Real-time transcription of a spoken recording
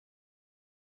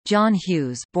John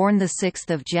Hughes, born 6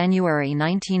 January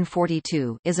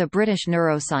 1942, is a British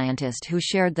neuroscientist who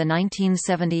shared the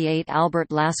 1978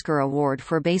 Albert Lasker Award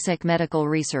for Basic Medical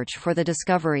Research for the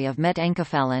discovery of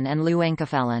met-enkephalin and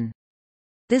enkephalin.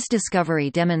 This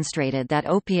discovery demonstrated that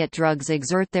opiate drugs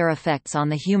exert their effects on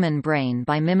the human brain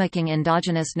by mimicking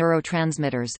endogenous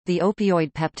neurotransmitters, the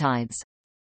opioid peptides.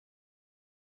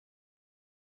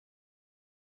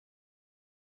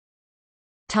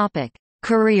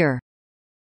 Career.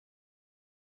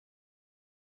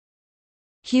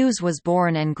 Hughes was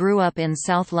born and grew up in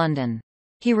South London.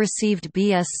 He received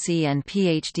BSc and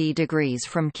PhD degrees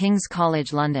from King's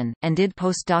College London, and did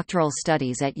postdoctoral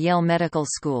studies at Yale Medical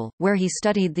School, where he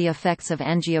studied the effects of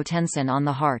angiotensin on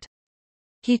the heart.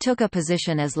 He took a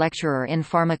position as lecturer in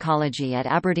pharmacology at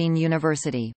Aberdeen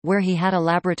University, where he had a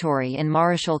laboratory in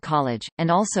Marischal College, and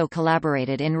also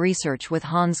collaborated in research with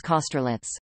Hans Kosterlitz.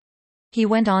 He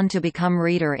went on to become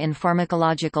reader in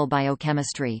pharmacological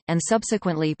biochemistry, and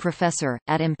subsequently professor,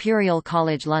 at Imperial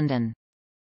College London.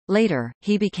 Later,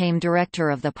 he became director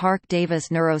of the Parke-Davis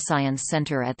Neuroscience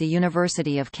Centre at the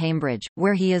University of Cambridge,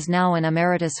 where he is now an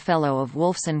Emeritus Fellow of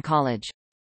Wolfson College.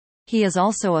 He is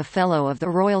also a Fellow of the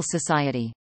Royal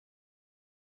Society.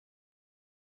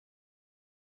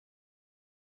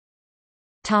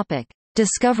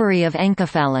 Discovery of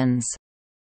enkephalins.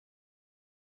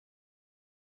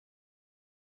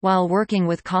 While working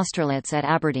with Kosterlitz at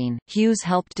Aberdeen, Hughes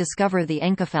helped discover the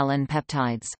enkephalin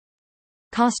peptides.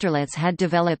 Kosterlitz had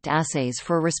developed assays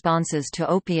for responses to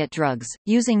opiate drugs,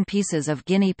 using pieces of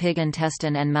guinea pig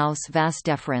intestine and mouse vas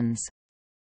deferens.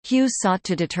 Hughes sought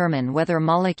to determine whether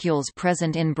molecules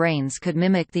present in brains could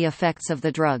mimic the effects of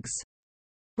the drugs.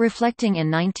 Reflecting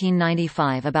in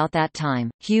 1995 about that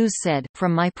time, Hughes said,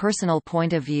 "From my personal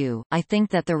point of view, I think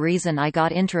that the reason I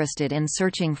got interested in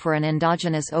searching for an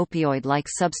endogenous opioid-like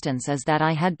substance is that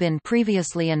I had been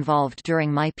previously involved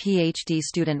during my PhD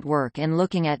student work in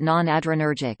looking at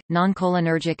non-adrenergic,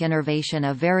 non-cholinergic innervation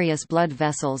of various blood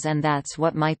vessels, and that's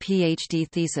what my PhD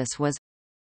thesis was."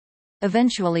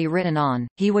 Eventually written on,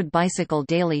 he would bicycle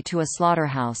daily to a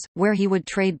slaughterhouse, where he would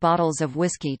trade bottles of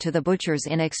whiskey to the butchers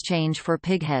in exchange for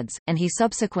pig heads, and he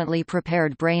subsequently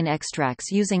prepared brain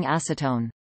extracts using acetone.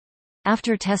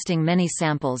 After testing many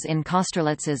samples in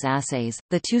Kosterlitz's assays,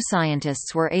 the two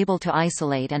scientists were able to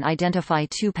isolate and identify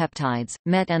two peptides,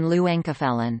 met and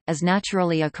enkephalin, as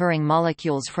naturally occurring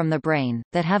molecules from the brain,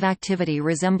 that have activity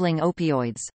resembling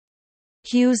opioids.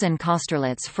 Hughes and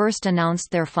Kosterlitz first announced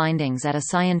their findings at a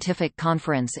scientific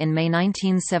conference in May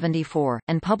 1974,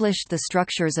 and published the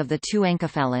structures of the two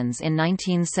enkephalins in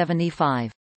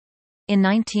 1975. In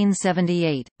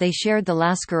 1978, they shared the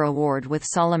Lasker Award with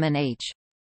Solomon H.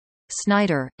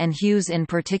 Snyder, and Hughes in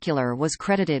particular was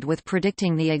credited with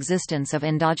predicting the existence of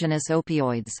endogenous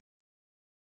opioids.